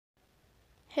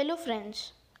Hello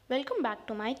friends, welcome back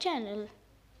to my channel.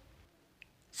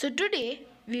 So today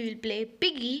we will play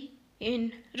Piggy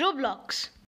in Roblox.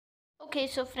 Okay,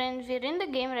 so friends, we're in the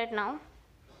game right now.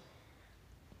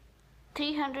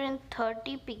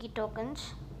 330 Piggy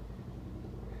tokens.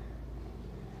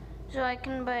 So I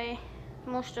can buy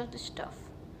most of the stuff.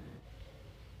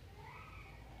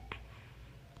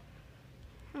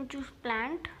 And choose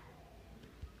plant.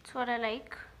 That's what I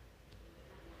like.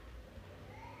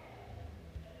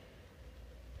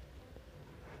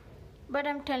 But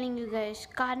I'm telling you guys,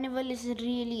 carnival is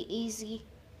really easy.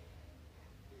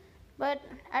 But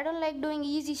I don't like doing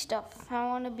easy stuff. I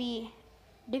want to be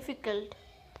difficult.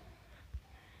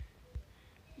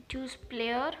 Choose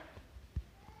player.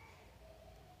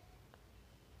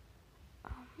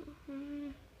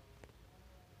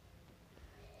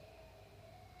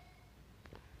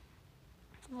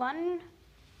 One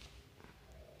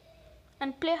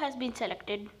and player has been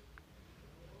selected.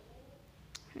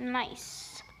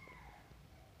 Nice.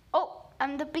 Oh,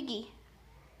 I'm the piggy.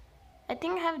 I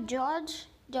think I have George.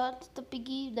 George the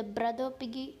piggy, the brother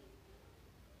piggy.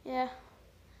 Yeah,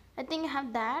 I think I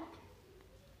have that.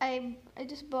 I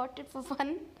just bought it for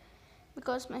fun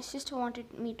because my sister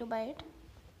wanted me to buy it.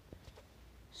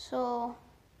 So,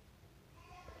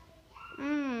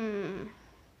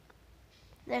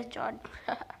 there's George.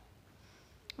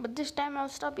 But this time I'll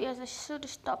stop because I should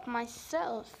stop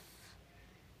myself.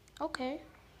 Okay.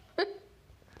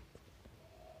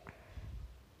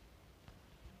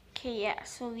 Okay, yeah,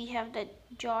 so we have the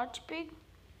George pig.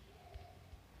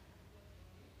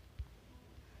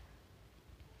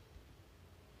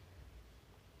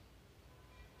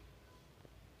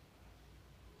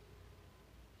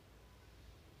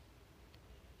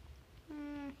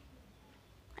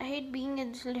 I hate being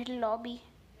in this little lobby.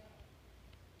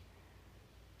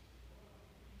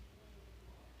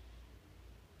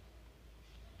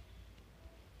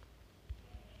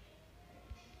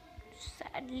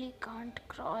 Sadly can't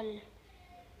crawl.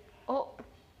 Oh,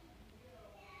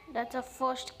 that's a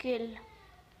first kill.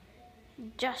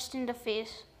 Just in the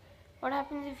face. What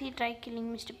happens if we try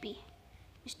killing Mr. P?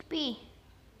 Mr. P,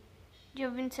 you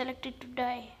have been selected to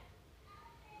die.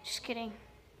 Just kidding.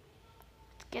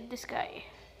 Let's get this guy.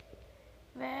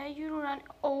 Where you run?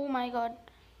 Oh my god.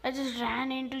 I just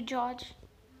ran into George.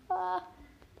 Ah.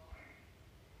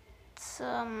 Let's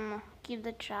keep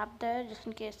the trap there just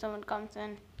in case someone comes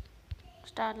and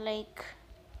start like,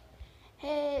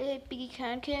 hey, Piggy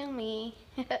can't kill me.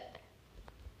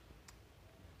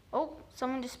 Oh,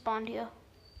 someone just spawned here.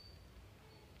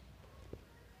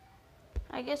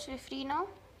 I guess we're free now?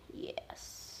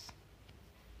 Yes.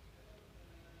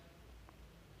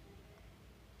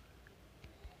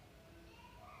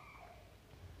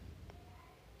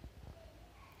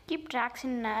 Keep tracks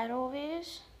in narrow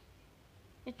ways.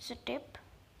 It's a tip.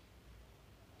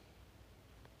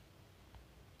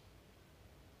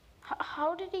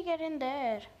 How did he get in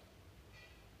there?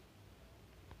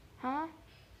 Huh?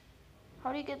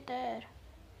 How do you get there?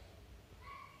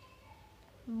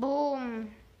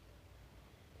 Boom.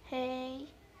 Hey.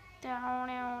 Down,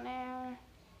 down, down.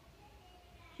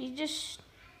 He just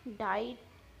died.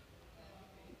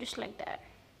 Just like that.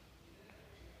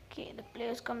 Okay, the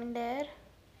players coming there.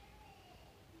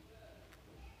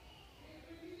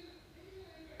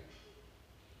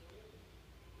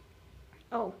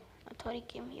 Oh, I thought he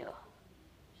came here.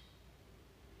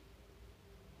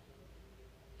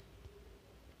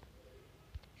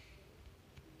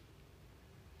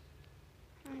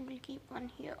 And we'll keep one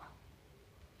here.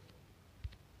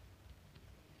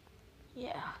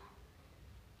 Yeah.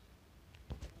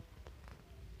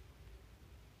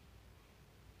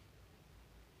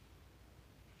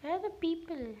 Where are the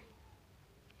people?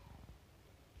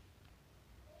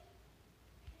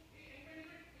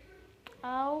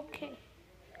 Okay.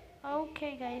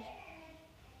 Okay, guys.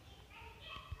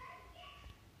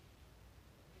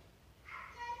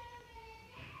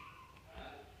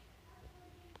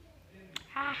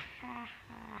 Ha ha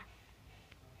ha.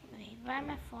 Wait, why am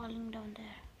I falling down there?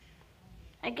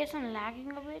 I guess I'm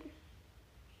lagging a bit.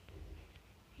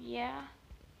 Yeah.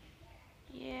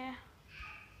 Yeah.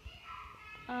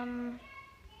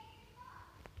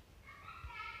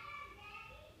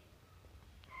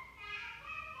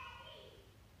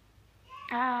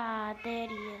 Ah, there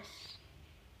he is.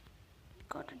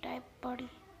 Gotta die, buddy.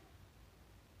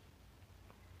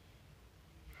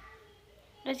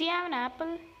 Does he have an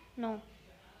apple? No.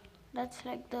 That's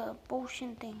like the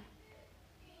potion thing.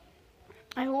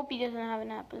 I hope he doesn't have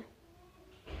an apple.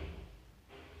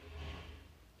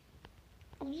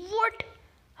 What?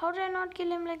 How did I not kill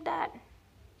him like that?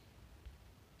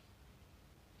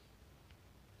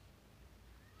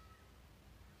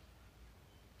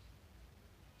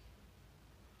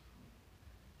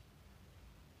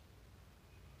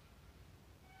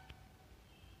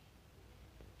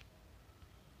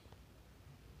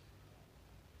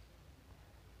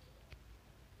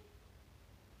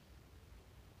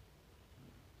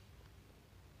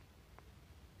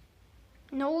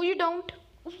 No, you don't.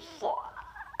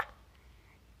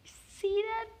 See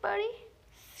that, buddy?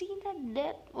 See that?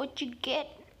 That what you get.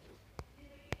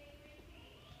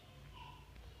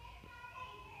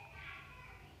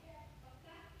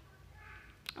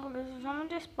 Oh, there's someone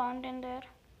just spawned in there.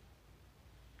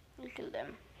 We'll kill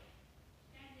them.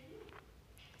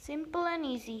 Simple and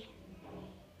easy.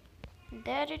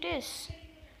 There it is.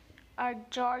 Our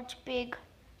George Pig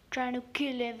trying to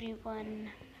kill everyone.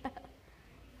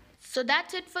 So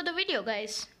that's it for the video,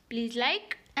 guys. Please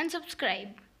like and subscribe.